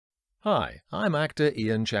Hi, I'm actor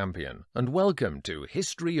Ian Champion, and welcome to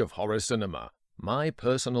History of Horror Cinema, my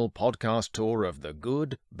personal podcast tour of the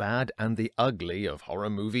good, bad, and the ugly of horror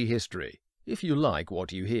movie history. If you like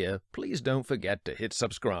what you hear, please don't forget to hit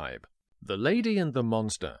subscribe. The Lady and the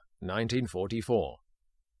Monster, 1944.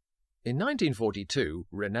 In 1942,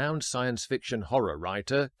 renowned science fiction horror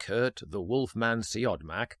writer Kurt the Wolfman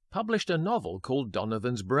Siodmak published a novel called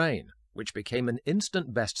Donovan's Brain, which became an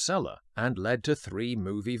instant bestseller and led to 3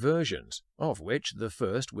 movie versions, of which the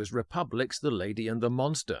first was Republic's The Lady and the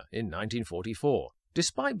Monster in 1944.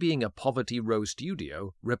 Despite being a Poverty Row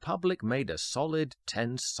studio, Republic made a solid,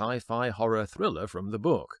 tense sci-fi horror thriller from the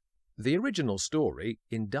book. The original story,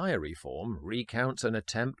 in diary form, recounts an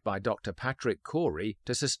attempt by Dr. Patrick Corey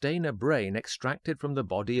to sustain a brain extracted from the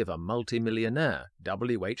body of a multimillionaire,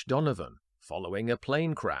 W.H. Donovan, following a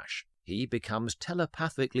plane crash. He becomes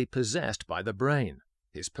telepathically possessed by the brain,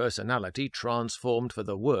 his personality transformed for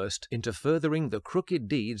the worst into furthering the crooked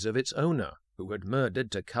deeds of its owner, who had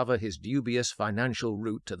murdered to cover his dubious financial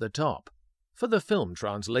route to the top. For the film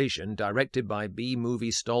translation, directed by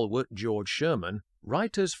B-movie stalwart George Sherman,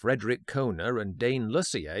 writers Frederick Kohner and Dane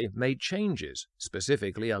Lussier made changes,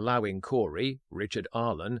 specifically allowing Corey, Richard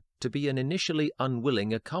Arlen, to be an initially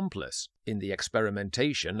unwilling accomplice in the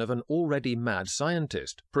experimentation of an already mad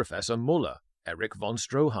scientist, Professor Muller, Erich von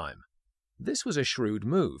Stroheim. This was a shrewd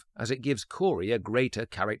move, as it gives Corey a greater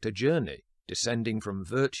character journey, descending from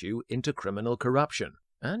virtue into criminal corruption,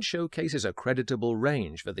 and showcases a creditable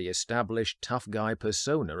range for the established tough guy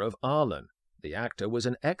persona of Arlen. The actor was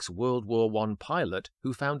an ex-World War I pilot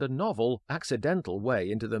who found a novel, accidental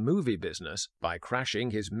way into the movie business by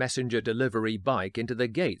crashing his messenger delivery bike into the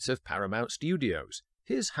gates of Paramount Studios.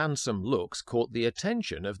 His handsome looks caught the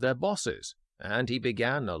attention of their bosses, and he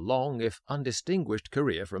began a long, if undistinguished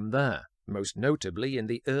career from there, most notably in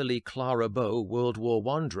the early Clara Bow World War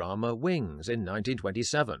I drama Wings in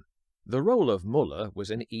 1927. The role of Muller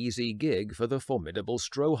was an easy gig for the formidable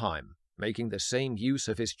Stroheim, making the same use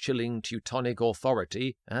of his chilling Teutonic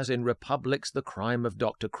authority as in Republic's The Crime of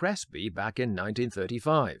Dr. Crespi back in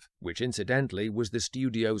 1935, which incidentally was the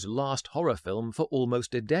studio's last horror film for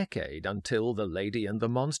almost a decade until The Lady and the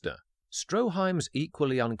Monster. Stroheim's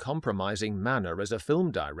equally uncompromising manner as a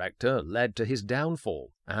film director led to his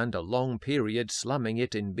downfall, and a long period slumming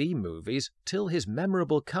it in B-movies till his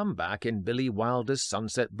memorable comeback in Billy Wilder's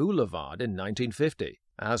Sunset Boulevard in 1950.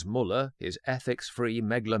 As Muller, his ethics-free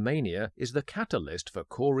megalomania is the catalyst for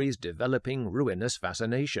Corey's developing ruinous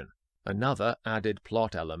fascination. Another added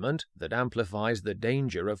plot element that amplifies the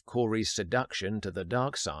danger of Corey's seduction to the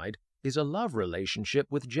dark side is a love relationship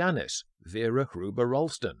with Janice, Vera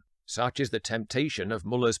Huber-Rolston. Such is the temptation of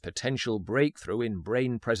Muller's potential breakthrough in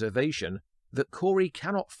brain preservation that Corey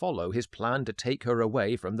cannot follow his plan to take her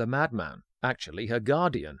away from the madman, actually her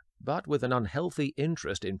guardian, but with an unhealthy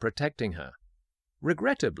interest in protecting her.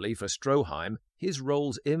 Regrettably for Stroheim, his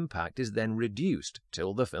role's impact is then reduced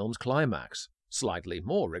till the film's climax. Slightly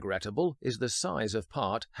more regrettable is the size of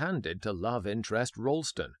part handed to love interest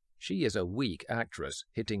Rolston. She is a weak actress,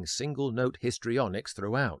 hitting single-note histrionics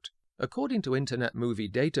throughout. According to Internet Movie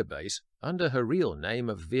Database, under her real name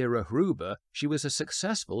of Vera Huber, she was a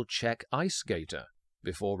successful Czech ice skater,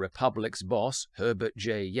 before Republic's boss, Herbert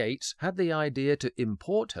J. Yates, had the idea to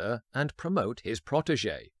import her and promote his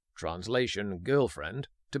protégé, translation girlfriend,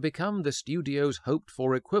 to become the studio's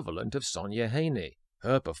hoped-for equivalent of Sonia Haney.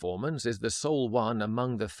 Her performance is the sole one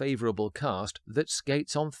among the favorable cast that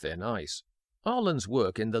skates on thin ice. Arlen's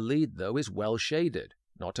work in the lead, though, is well shaded,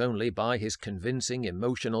 not only by his convincing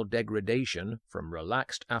emotional degradation from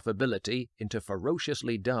relaxed affability into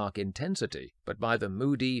ferociously dark intensity, but by the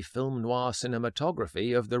moody film noir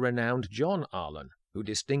cinematography of the renowned John Arlen, who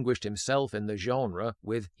distinguished himself in the genre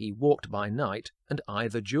with He Walked by Night and I,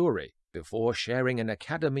 the Jury, before sharing an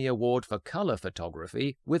Academy Award for color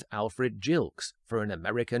photography with Alfred Gilks for An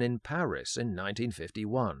American in Paris in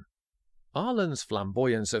 1951. Arlen's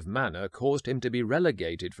flamboyance of manner caused him to be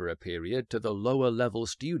relegated for a period to the lower-level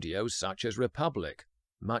studios such as Republic,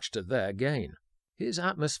 much to their gain. His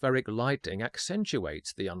atmospheric lighting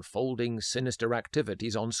accentuates the unfolding sinister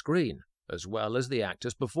activities on screen, as well as the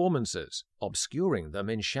actors' performances, obscuring them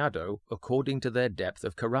in shadow according to their depth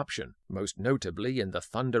of corruption, most notably in the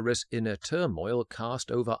thunderous inner turmoil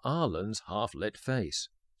cast over Arlen's half-lit face.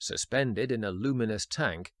 Suspended in a luminous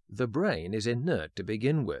tank, the brain is inert to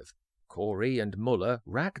begin with. Corey and Muller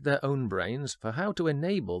racked their own brains for how to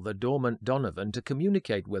enable the dormant Donovan to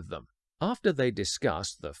communicate with them. After they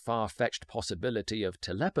discuss the far-fetched possibility of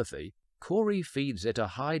telepathy, Corey feeds it a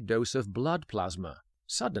high dose of blood plasma.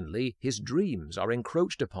 Suddenly, his dreams are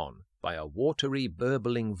encroached upon by a watery,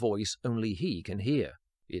 burbling voice only he can hear.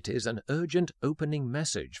 It is an urgent opening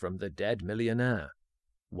message from the dead millionaire.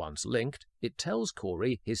 Once linked, it tells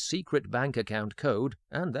Corey his secret bank account code,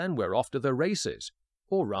 and then we're off to the races.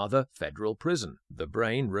 Or rather, federal prison, the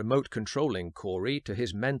brain remote controlling Corey to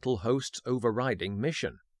his mental host's overriding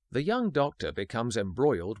mission. The young doctor becomes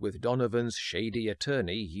embroiled with Donovan's shady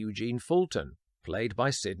attorney Eugene Fulton, played by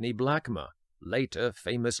Sidney Blackmer, later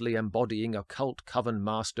famously embodying occult coven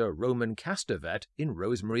master Roman Castevet in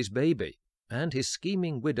Rosemary's Baby, and his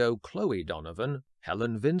scheming widow Chloe Donovan,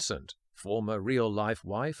 Helen Vincent, former real-life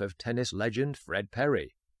wife of tennis legend Fred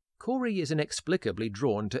Perry. Corey is inexplicably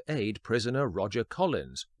drawn to aid prisoner Roger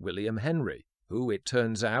Collins, William Henry, who, it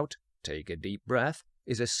turns out, take a deep breath,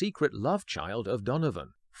 is a secret love child of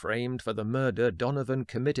Donovan, framed for the murder Donovan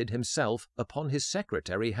committed himself upon his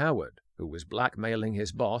secretary Howard, who was blackmailing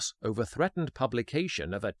his boss over threatened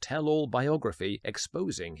publication of a tell-all biography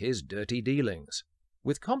exposing his dirty dealings.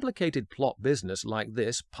 With complicated plot business like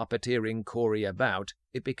this puppeteering Corey about,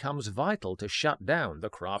 it becomes vital to shut down the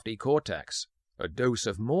crafty cortex. A dose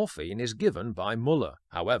of morphine is given by Muller.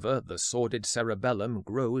 However, the sordid cerebellum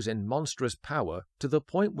grows in monstrous power to the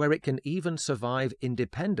point where it can even survive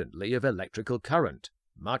independently of electrical current,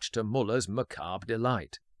 much to Muller's macabre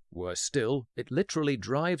delight. Worse still, it literally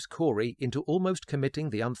drives Corey into almost committing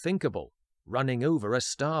the unthinkable, running over a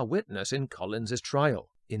star witness in Collins's trial,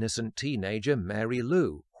 innocent teenager Mary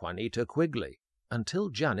Lou, Juanita Quigley, until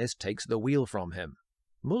Janice takes the wheel from him.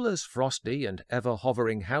 Muller's frosty and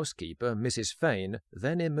ever-hovering housekeeper, Mrs. Fane,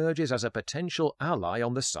 then emerges as a potential ally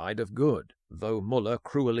on the side of good, though Muller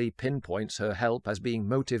cruelly pinpoints her help as being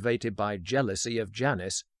motivated by jealousy of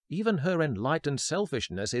Janice. Even her enlightened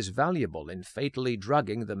selfishness is valuable in fatally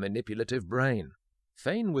drugging the manipulative brain.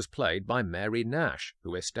 Fane was played by Mary Nash,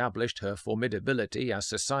 who established her formidability as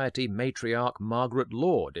society matriarch Margaret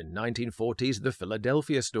Lord in 1940's The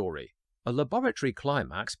Philadelphia Story. A laboratory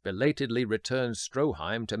climax belatedly returns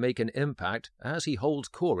Stroheim to make an impact as he holds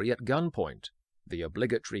Corey at gunpoint. The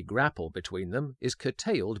obligatory grapple between them is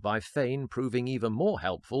curtailed by Fane proving even more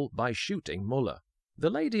helpful by shooting Muller. The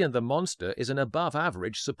Lady and the Monster is an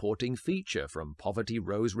above-average supporting feature from Poverty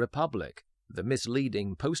Row's Republic. The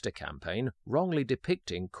misleading poster campaign, wrongly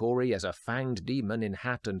depicting Corey as a fanged demon in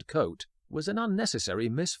hat and coat, was an unnecessary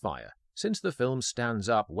misfire, since the film stands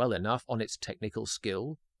up well enough on its technical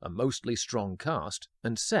skill, a mostly strong cast,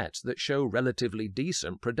 and sets that show relatively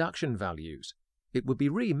decent production values. It would be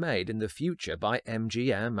remade in the future by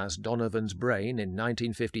MGM as Donovan's Brain in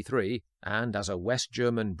 1953 and as a West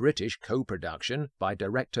German-British co-production by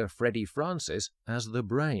director Freddie Francis as The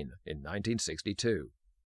Brain in 1962.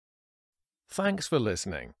 Thanks for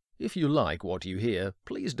listening. If you like what you hear,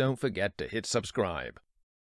 please don't forget to hit subscribe.